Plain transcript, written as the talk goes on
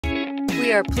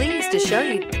We are pleased to show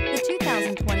you the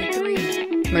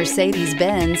 2023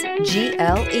 Mercedes-Benz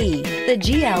GLE. The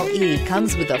GLE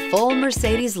comes with a full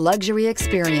Mercedes luxury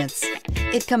experience.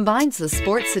 It combines the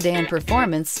sports sedan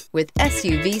performance with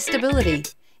SUV stability.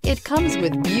 It comes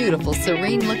with beautiful,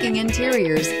 serene-looking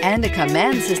interiors and a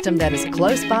command system that is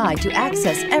close by to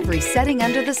access every setting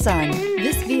under the sun.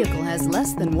 This vehicle has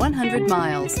less than 100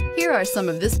 miles. Here are some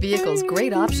of this vehicle's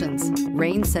great options: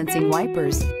 rain-sensing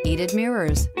wipers, heated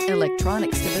mirrors,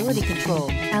 electronic stability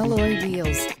control, alloy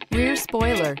wheels, rear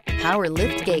spoiler, power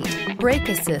liftgate, brake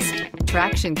assist,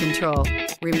 traction control,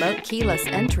 remote keyless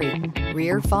entry,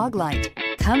 rear fog light.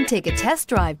 Come take a test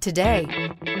drive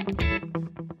today.